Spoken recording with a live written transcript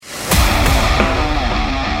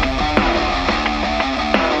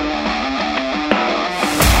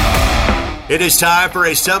It is time for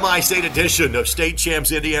a semi-state edition of State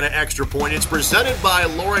Champs Indiana Extra Point. It's presented by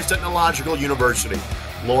Lawrence Technological University.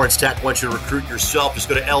 Lawrence Tech wants you to recruit yourself. Just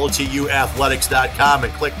go to ltuathletics.com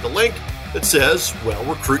and click the link that says, well,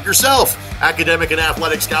 recruit yourself. Academic and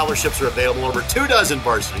athletic scholarships are available in over 24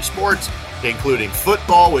 varsity sports, including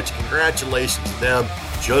football, which congratulations to them.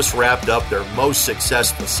 Just wrapped up their most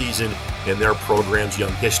successful season in their program's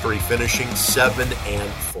young history, finishing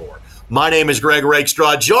 7-4. My name is Greg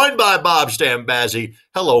Rakestraw, joined by Bob Stambazzi.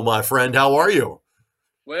 Hello, my friend. How are you?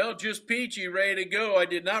 Well, just peachy, ready to go. I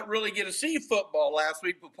did not really get to see football last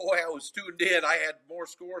week, but boy, I was tuned in. I had more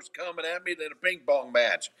scores coming at me than a ping pong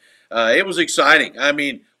match. It was exciting. I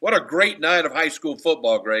mean, what a great night of high school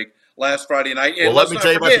football, Greg, last Friday night. And well, let me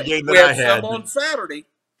tell you about the game that I had. Some on Saturday.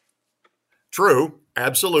 True,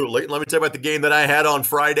 absolutely. Let me tell you about the game that I had on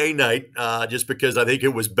Friday night, just because I think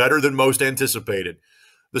it was better than most anticipated.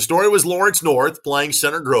 The story was Lawrence North playing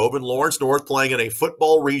Center Grove, and Lawrence North playing in a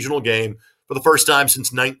football regional game for the first time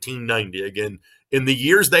since 1990. Again, in the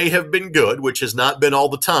years they have been good, which has not been all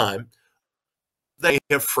the time, they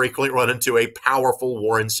have frequently run into a powerful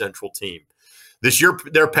Warren Central team. This year,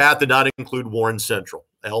 their path did not include Warren Central.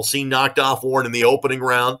 LC knocked off Warren in the opening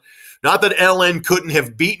round. Not that LN couldn't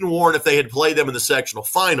have beaten Warren if they had played them in the sectional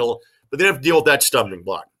final, but they have to deal with that stumbling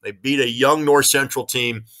block. They beat a young North Central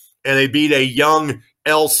team, and they beat a young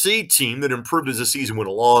LC team that improved as the season went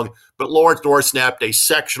along, but Lawrence North snapped a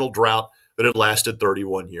sectional drought that had lasted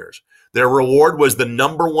 31 years. Their reward was the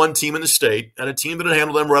number one team in the state and a team that had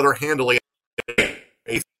handled them rather handily,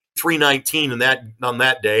 a 3-19 on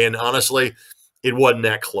that day, and honestly, it wasn't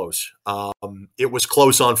that close. It was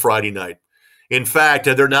close on Friday night. In fact,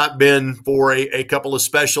 had there not been for a couple of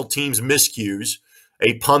special teams miscues,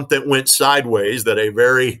 a punt that went sideways that a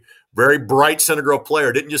very bright Center Grove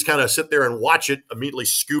player didn't just kind of sit there and watch it, immediately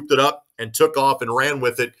scooped it up and took off and ran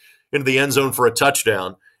with it into the end zone for a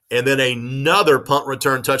touchdown, and then another punt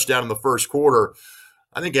return touchdown in the first quarter,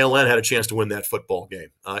 I think LN had a chance to win that football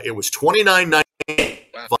game. It was 29-9.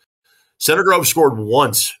 Center Grove scored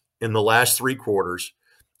once in the last three quarters.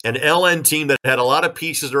 An LN team that had a lot of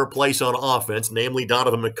pieces to replace on offense, namely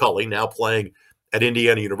Donovan McCulley, now playing at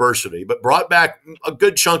Indiana University, but brought back a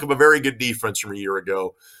good chunk of a very good defense from a year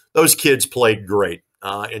ago. Those kids played great.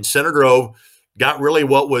 And Center Grove got really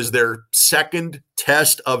what was their second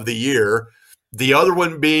test of the year, the other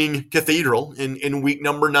one being Cathedral in week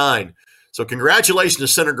number 9. So congratulations to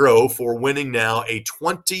Center Grove for winning now a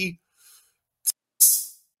 20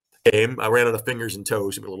 game. I ran out of fingers and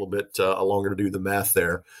toes, a little bit longer to do the math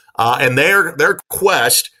there. And their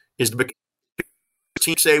quest is to become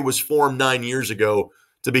team say was formed 9 years ago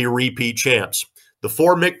to be repeat champs. The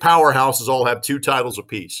four MIC powerhouses all have 2 titles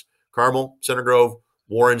apiece: Carmel, Center Grove,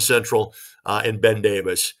 Warren Central, and Ben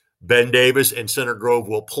Davis. Ben Davis and Center Grove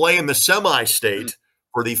will play in the semi-state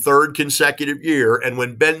for the 3rd consecutive year. And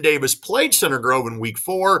when Ben Davis played Center Grove in week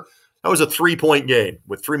 4, that was a 3-point game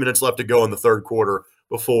with 3 minutes left to go in the third quarter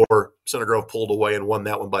before Center Grove pulled away and won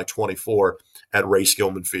that one by 24 at Ray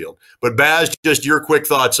Skillman Field. But Baz, just your quick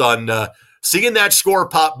thoughts on seeing that score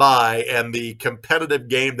pop by and the competitive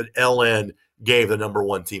game that LN gave the number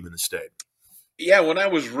one team in the state. Yeah, when I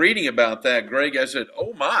was reading about that, Greg, I said,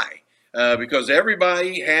 oh my, because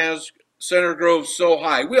everybody has Center Grove so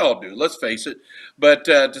high. We all do, let's face it. But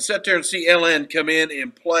to sit there and see LN come in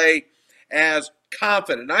and play as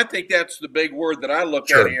confident, and I think that's the big word that I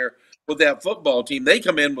look at here with that football team. They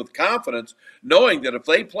come in with confidence, knowing that if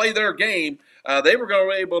they play their game, they were going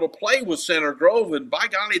to be able to play with Center Grove, and by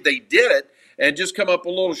golly, they did it and just come up a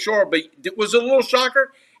little short. But was it a little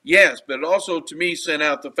shocker? Yes, but it also, to me, sent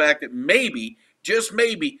out the fact that maybe, just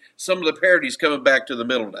maybe, some of the parity's coming back to the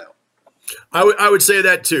middle now. I would say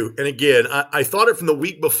that, too. And, again, I thought it from the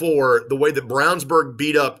week before, the way that Brownsburg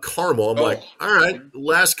beat up Carmel. I'm like, all right,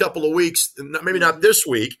 last couple of weeks, maybe not this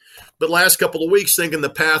week, but last couple of weeks, thinking the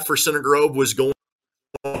path for Center Grove was going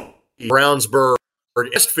Brownsburg,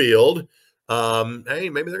 Eastfield. Hey,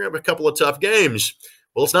 maybe they're going to have a couple of tough games.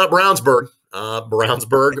 Well, it's not Brownsburg.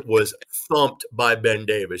 Brownsburg was thumped by Ben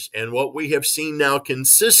Davis. And what we have seen now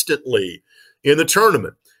consistently in the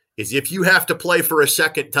tournament is if you have to play for a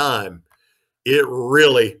second time, it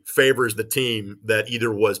really favors the team that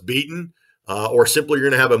either was beaten or simply you're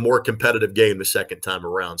going to have a more competitive game the second time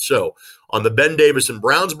around. So on the Ben Davis and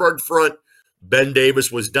Brownsburg front, Ben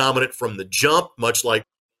Davis was dominant from the jump, much like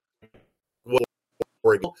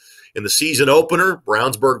in the season opener.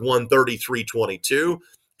 Brownsburg won 33-22.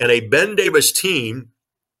 And a Ben Davis team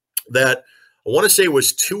that I want to say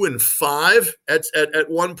was 2-5 at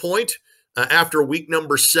one point after week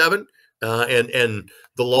number 7. and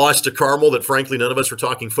the loss to Carmel that, frankly, none of us were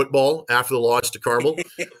talking football after the loss to Carmel.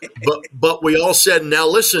 but we all said, now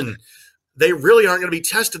listen, they really aren't going to be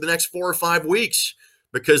tested the next 4 or 5 weeks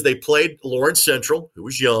because they played Lawrence Central, who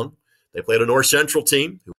was young. They played a North Central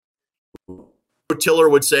team who Tiller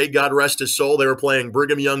would say, God rest his soul, they were playing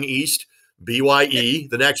Brigham Young East, BYE,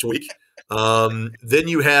 the next week. Then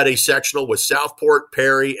you had a sectional with Southport,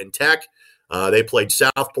 Perry, and Tech. They played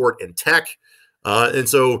Southport and Tech. And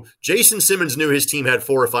so Jason Simmons knew his team had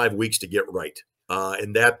 4 or 5 weeks to get right.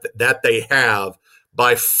 And that they have.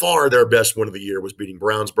 By far their best win of the year was beating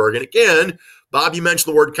Brownsburg. And again, Bob, you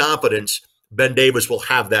mentioned the word confidence. Ben Davis will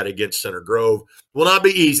have that against Center Grove. Will not be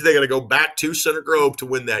easy. They got to go back to Center Grove to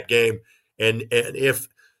win that game. And if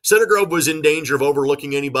Center Grove was in danger of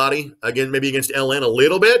overlooking anybody, again, maybe against LN a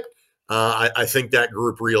little bit, I think that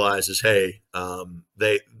group realizes, hey,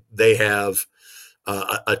 they have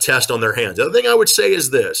a test on their hands. The other thing I would say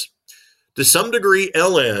is this. To some degree,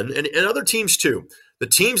 LN and other teams too, the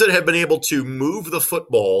teams that have been able to move the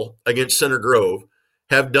football against Center Grove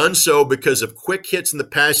have done so because of quick hits in the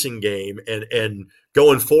passing game and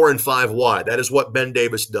going 4 and 5 wide. That is what Ben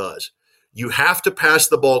Davis does. You have to pass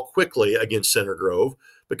the ball quickly against Center Grove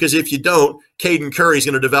because if you don't, Caden Curry is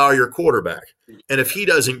going to devour your quarterback. And if he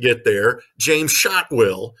doesn't get there, James Schott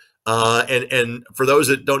will. And for those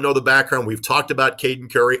that don't know the background, we've talked about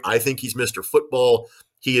Caden Curry. I think he's Mr. Football.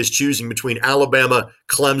 He is choosing between Alabama,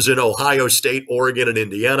 Clemson, Ohio State, Oregon, and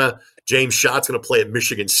Indiana. James Schott's going to play at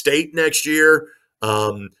Michigan State next year.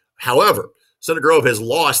 However, Center Grove has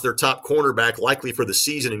lost their top cornerback likely for the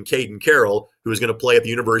season in Caden Carroll, who is going to play at the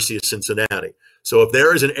University of Cincinnati. So if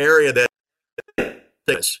there is an area that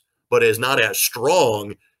but is not as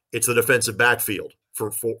strong, it's the defensive backfield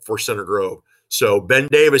for Center Grove. So Ben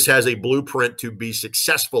Davis has a blueprint to be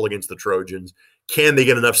successful against the Trojans. Can they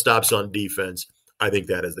get enough stops on defense? I think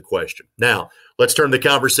that is the question. Now, let's turn the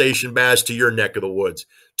conversation, Baz, to your neck of the woods.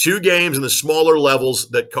 2 games in the smaller levels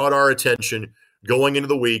that caught our attention going into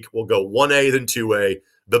the week. We'll go 1A, then 2A.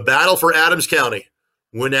 The battle for Adams County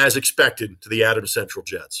went as expected to the Adams Central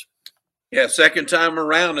Jets. Yeah, second time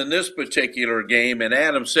around in this particular game, and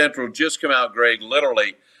Adams Central just come out, Greg,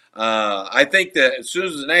 literally. I think that as soon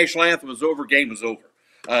as the national anthem was over, game was over.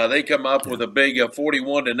 They come up with a big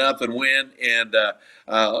 41-0 win, and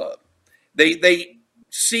They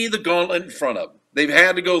see the gauntlet in front of them. They've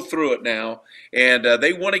had to go through it now, and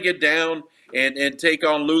they want to get down and take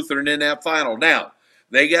on Lutheran in that final. Now,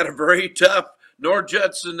 they got a very tough North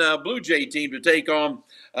Judson Blue Jay team to take on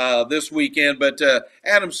this weekend, but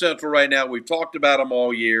Adams Central right now, we've talked about them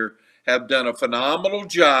all year, have done a phenomenal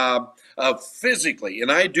job of physically,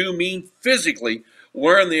 and I do mean physically,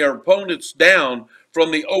 wearing their opponents down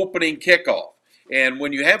from the opening kickoff. And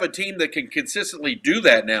when you have a team that can consistently do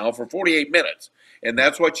that now for 48 minutes, and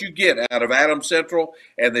that's what you get out of Adams Central,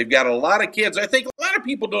 and they've got a lot of kids. I think a lot of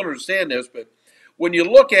people don't understand this, but when you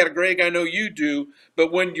look at it, Greg, I know you do,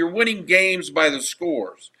 but when you're winning games by the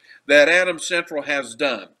scores that Adams Central has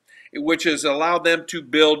done, which has allowed them to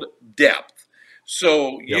build depth.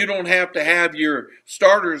 So you don't have to have your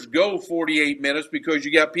starters go 48 minutes because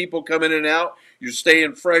you got people coming in and out. You're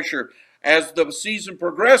staying fresher. As the season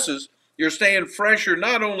progresses, you're staying fresher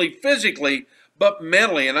not only physically, but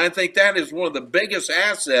mentally. And I think that is one of the biggest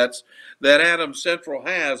assets that Adams Central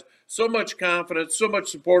has. So much confidence, so much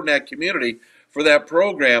support in that community for that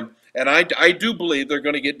program. And I do believe they're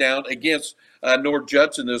going to get down against North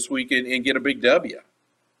Judson this week and get a big W.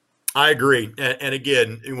 I agree. And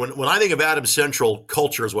again, when I think of Adams Central,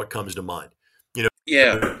 culture is what comes to mind. You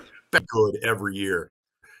know, good every year.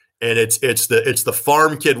 And it's the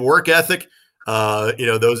farm kid work ethic.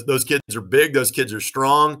 Those kids are big. Those kids are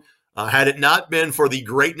strong. Had it not been for the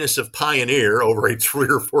greatness of Pioneer over a 3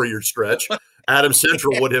 or 4 year stretch, Adams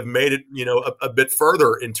Central would have made it, a bit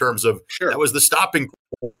further in terms of that was the stopping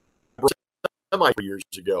point years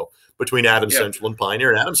ago between Adams Central and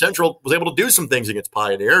Pioneer. And Adams Central was able to do some things against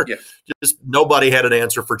Pioneer. Yeah. Just nobody had an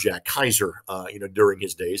answer for Jack Kaiser, during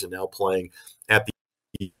his days, and now playing at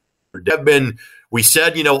the have been. We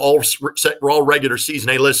said, we're all regular season.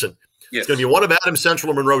 Hey, listen. It's going to be one of Adams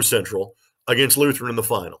Central and Monroe Central against Lutheran in the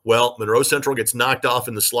final. Well, Monroe Central gets knocked off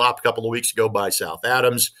in the slop a couple of weeks ago by South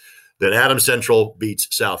Adams. Then Adams Central beats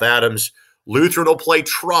South Adams. Lutheran will play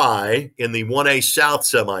Tri in the 1A South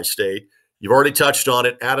semi-state. You've already touched on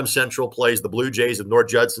it. Adams Central plays the Blue Jays of North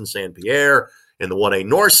Judson St. Pierre in the 1A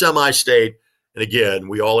North semi-state. And again,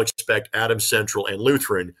 we all expect Adams Central and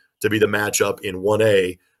Lutheran to be the matchup in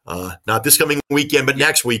 1A, not this coming weekend, but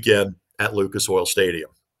next weekend at Lucas Oil Stadium.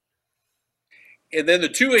 And then the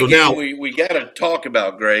 2A game we got to talk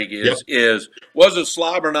about, Greg, was a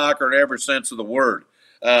slobber knocker in every sense of the word.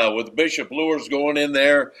 with Bishop Lures going in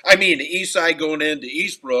there. I mean, the East Side going into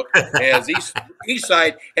Eastbrook, as East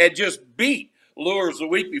Side had just beat Lures the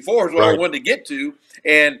week before, is what I Right. wanted to get to.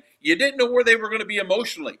 And you didn't know where they were going to be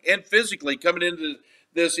emotionally and physically coming into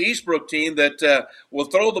this Eastbrook team that will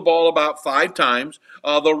throw the ball about 5 times.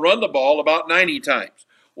 They'll run the ball about 90 times.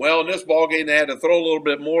 Well, in this ball game, they had to throw a little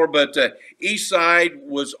bit more, but East Side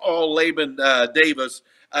was all Laban Davis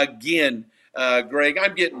again. Greg,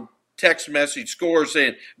 I'm getting text message scores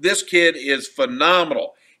saying this kid is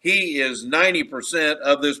phenomenal. He is 90%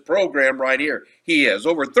 of this program right here. He has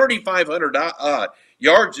over 3,500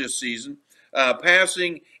 yards this season,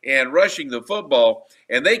 passing and rushing the football,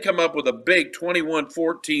 and they come up with a big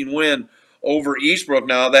 21-14 win over Eastbrook.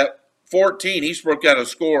 Now, that 14, Eastbrook got a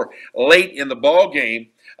score late in the ball game,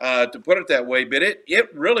 to put it that way, but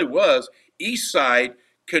it really was East Side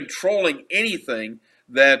controlling anything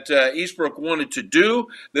that Eastbrook wanted to do.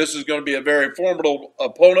 This is going to be a very formidable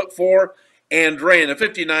opponent for Andre, and the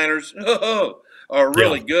 59ers are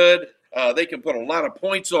really good. They can put a lot of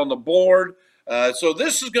points on the board. So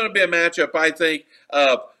this is going to be a matchup, I think,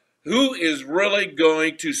 of who is really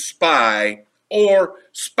going to spy or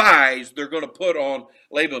spies they're going to put on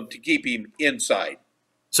Laban to keep him inside.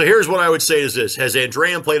 So here's what I would say is this. Has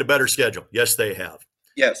Andrean played a better schedule? Yes, they have.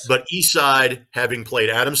 Yes. But Eastside, having played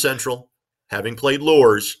Adams Central, having played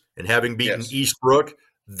Lures, and having beaten Eastbrook,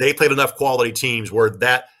 they played enough quality teams where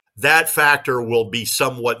that factor will be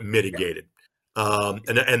somewhat mitigated.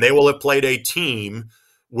 And they will have played a team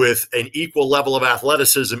with an equal level of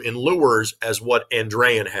athleticism in Lures as what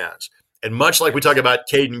Andrean has. And much like we talk about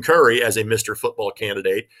Caden Curry as a Mr. Football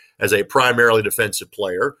candidate, as a primarily defensive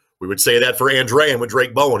player, we would say that for Andrean with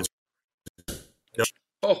Drake Bowen.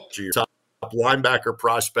 Your top linebacker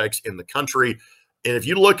prospects in the country. And if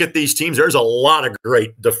you look at these teams, there's a lot of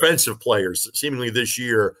great defensive players seemingly this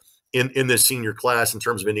year in this senior class in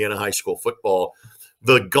terms of Indiana high school football.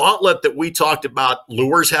 The gauntlet that we talked about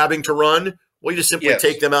Lures having to run, we just simply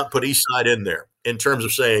take them out and put Eastside in there in terms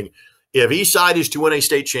of saying, if Eastside is to win a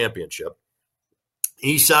state championship,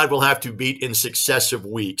 Eastside will have to beat in successive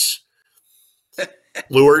weeks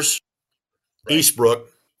Lures, Eastbrook,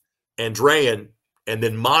 Andrean, and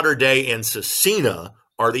then Mater Dei and Cecina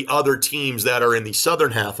are the other teams that are in the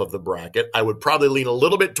southern half of the bracket. I would probably lean a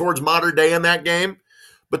little bit towards Mater Dei in that game.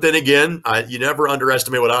 But then again, you never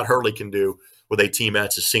underestimate what Out Hurley can do with a team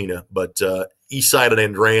at Cecina. But Eastside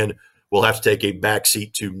and Andrean will have to take a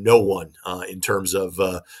backseat to no one in terms of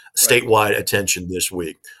statewide attention this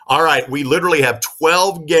week. All right, we literally have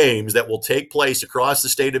 12 games that will take place across the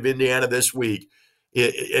state of Indiana this week.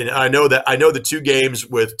 And I know the 2 games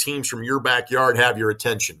with teams from your backyard have your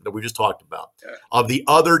attention that we just talked about. Yeah. Of the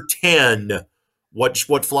other 10, what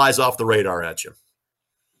flies off the radar at you?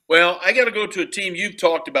 Well, I got to go to a team you've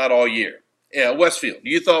talked about all year. Yeah, Westfield.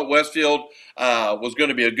 You thought Westfield was going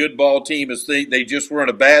to be a good ball team as they just were in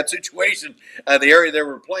a bad situation, the area they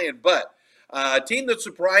were playing. But a team that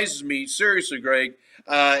surprises me, seriously, Greg,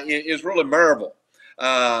 is really Maryville.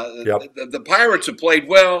 The Pirates have played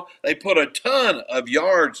well. They put a ton of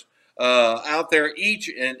yards out there each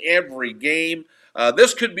and every game.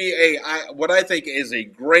 This could be what I think is a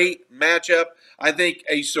great matchup. I think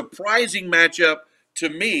a surprising matchup to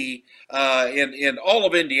me in all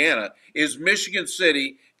of Indiana is Michigan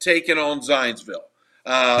City taking on Zionsville.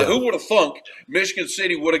 Who would have thunk Michigan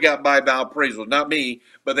City would have got by Valparaiso? Not me,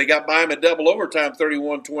 but they got by them at double overtime,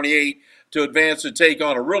 31-28, to advance and take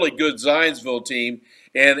on a really good Zionsville team.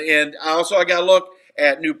 And I got to look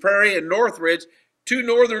at New Prairie and Northridge, 2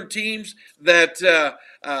 northern teams that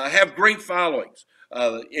have great followings.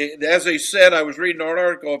 As I said, I was reading an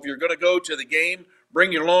article, if you're going to go to the game,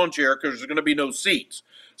 bring your lawn chair because there's going to be no seats.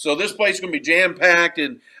 So this place is going to be jam-packed,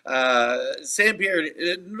 and St. Pierre,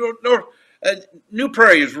 New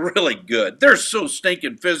Prairie is really good. They're so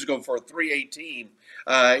stinking physical for a 3A team.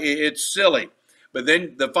 It's silly. But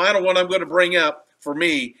then the final one I'm going to bring up for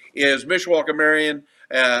me is Mishawaka Marion,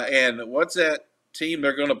 and what's that team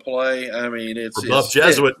they're going to play? I mean, it's Buff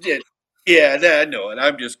Jesuit. Yeah, I know it.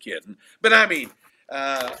 I'm just kidding. But I mean,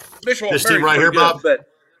 Mishawaka this team right here, Bob. But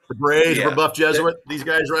the Braves for Buff Jesuit. These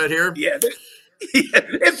guys right here. Yeah,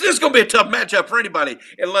 it's just going to be a tough matchup for anybody,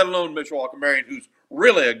 and let alone Mishawaka Marion, who's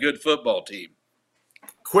really a good football team.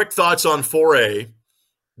 Quick thoughts on 4A.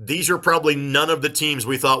 These are probably none of the teams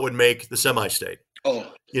we thought would make the semi-state.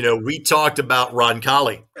 Oh. We talked about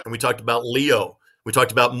Roncalli, and we talked about Leo. We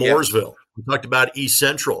talked about Mooresville. We talked about East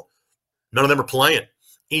Central. None of them are playing.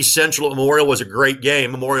 East Central at Memorial was a great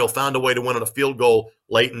game. Memorial found a way to win on a field goal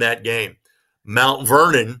late in that game. Mount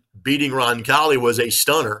Vernon beating Roncalli was a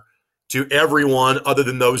stunner to everyone other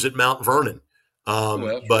than those at Mount Vernon.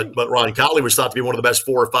 Well, But Ron Colley was thought to be one of the best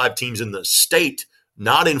 4 or 5 teams in the state,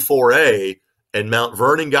 not in 4A, and Mount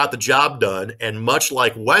Vernon got the job done. And much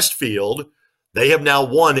like Westfield, they have now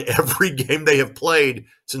won every game they have played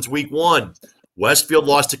since week 1. Westfield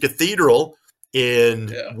lost to Cathedral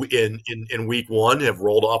in week 1, have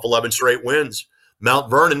rolled off 11 straight wins. Mount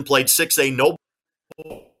Vernon played 6A Noble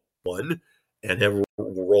one and have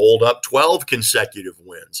rolled up 12 consecutive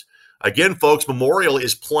wins. Again, folks, Memorial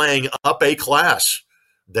is playing up a class.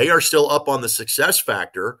 They are still up on the success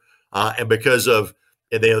factor, and because of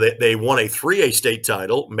they won a 3A state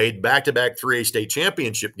title, made back-to-back 3A state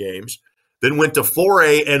championship games, then went to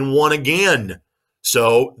 4A and won again.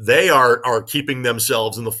 So they are keeping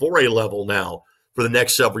themselves in the 4A level now for the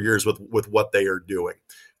next several years with what they are doing.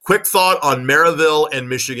 Quick thought on Maryville and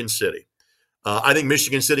Michigan City. I think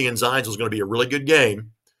Michigan City and Zionsville is going to be a really good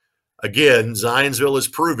game. Again, Zionsville is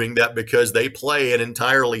proving that because they play an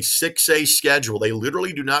entirely 6A schedule, they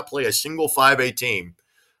literally do not play a single 5A team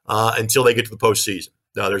until they get to the postseason.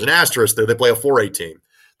 Now, there's an asterisk there. They play a 4A team.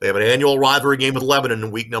 They have an annual rivalry game with Lebanon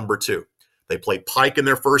in week number 2. They play Pike in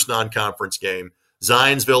their first non-conference game.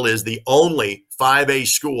 Zionsville is the only 5A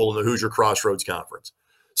school in the Hoosier Crossroads Conference.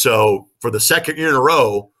 So for the second year in a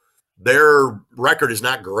row, their record is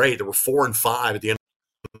not great. They were 4-5 at the end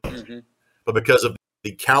of the year. But because of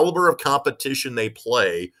the caliber of competition they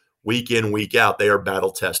play week in, week out, they are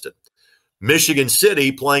battle-tested. Michigan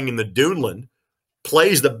City, playing in the Duneland,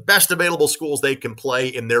 plays the best available schools they can play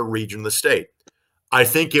in their region of the state. I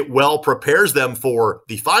think it well prepares them for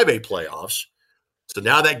the 5A playoffs. So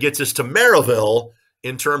now that gets us to Maryville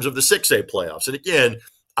in terms of the 6A playoffs. And again,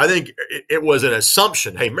 I think it was an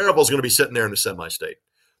assumption, hey, Maryville's going to be sitting there in the semi-state.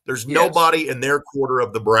 There's nobody in their quarter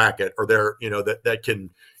of the bracket or their, that can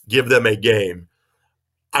give them a game.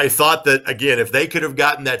 I thought that, again, if they could have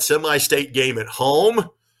gotten that semi-state game at home,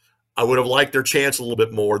 I would have liked their chance a little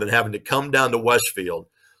bit more than having to come down to Westfield.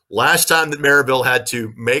 Last time that Maryville had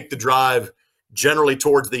to make the drive generally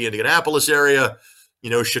towards the Indianapolis area,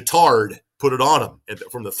 Chittard put it on them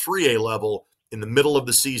from the 3A level in the middle of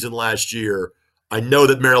the season last year. I know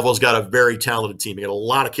that Maryville's got a very talented team. They got a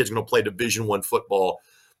lot of kids going to play Division I football.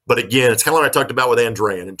 But again, it's kind of like I talked about with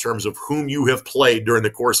Andrean in terms of whom you have played during the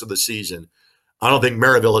course of the season. I don't think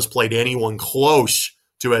Maryville has played anyone close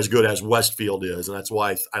to as good as Westfield is, and that's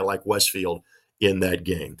why I like Westfield in that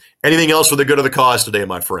game. Anything else for the good of the cause today,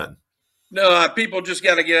 my friend? No, people just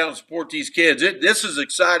got to get out and support these kids. This is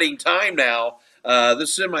exciting time now.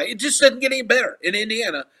 It just doesn't get any better in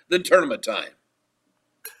Indiana than tournament time.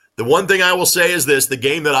 The one thing I will say is this: the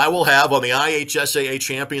game that I will have on the IHSAA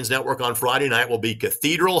Champions Network on Friday night will be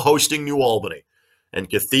Cathedral hosting New Albany. And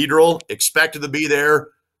Cathedral expected to be there.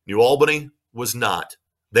 New Albany was not.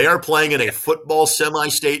 They are playing in a football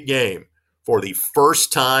semi-state game for the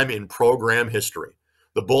first time in program history.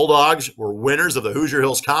 The Bulldogs were winners of the Hoosier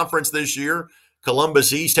Hills Conference this year.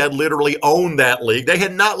 Columbus East had literally owned that league. They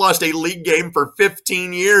had not lost a league game for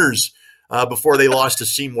 15 years before they lost to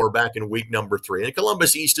Seymour back in week number 3. And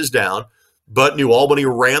Columbus East is down, but New Albany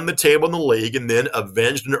ran the table in the league and then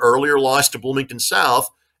avenged an earlier loss to Bloomington South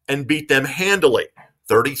and beat them handily,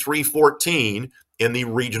 33-14 in the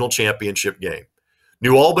regional championship game.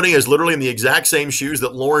 New Albany is literally in the exact same shoes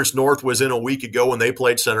that Lawrence North was in a week ago when they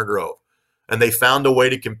played Center Grove. And they found a way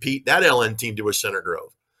to compete that LN team to a Center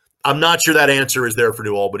Grove. I'm not sure that answer is there for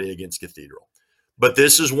New Albany against Cathedral. But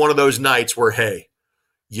this is one of those nights where, hey,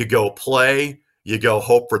 you go play, you go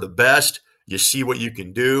hope for the best, you see what you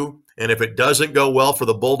can do. And if it doesn't go well for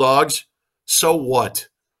the Bulldogs, so what?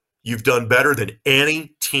 You've done better than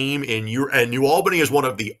any team in and New Albany is one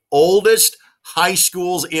of the oldest high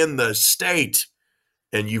schools in the state.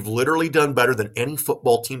 And you've literally done better than any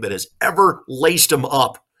football team that has ever laced them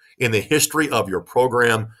up in the history of your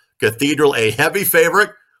program. Cathedral, a heavy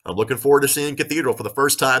favorite. I'm looking forward to seeing Cathedral for the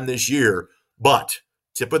first time this year. But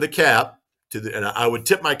tip of the cap and I would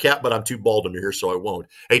tip my cap, but I'm too bald in here, so I won't.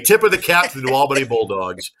 A tip of the cap to the New Albany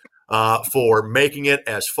Bulldogs for making it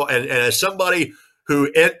as fun. And as somebody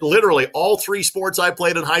who literally all 3 sports I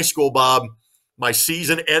played in high school, Bob, my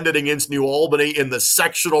season ended against New Albany in the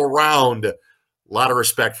sectional round. A lot of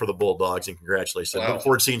respect for the Bulldogs and congratulations. Wow. I look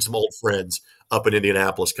forward to seeing some old friends up in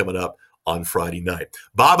Indianapolis coming up on Friday night.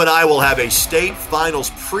 Bob and I will have a state finals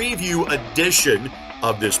preview edition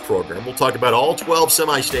of this program. We'll talk about all 12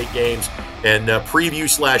 semi-state games and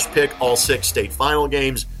preview/pick all 6 state final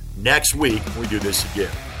games next week when we do this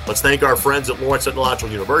again. Let's thank our friends at Lawrence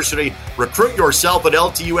Technological University. Recruit yourself at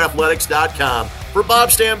LTUathletics.com. For Bob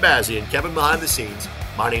Stambazzi and Kevin behind the scenes,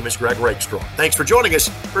 my name is Greg Rakestraw. Thanks for joining us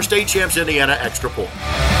for State Champs Indiana Extra Point.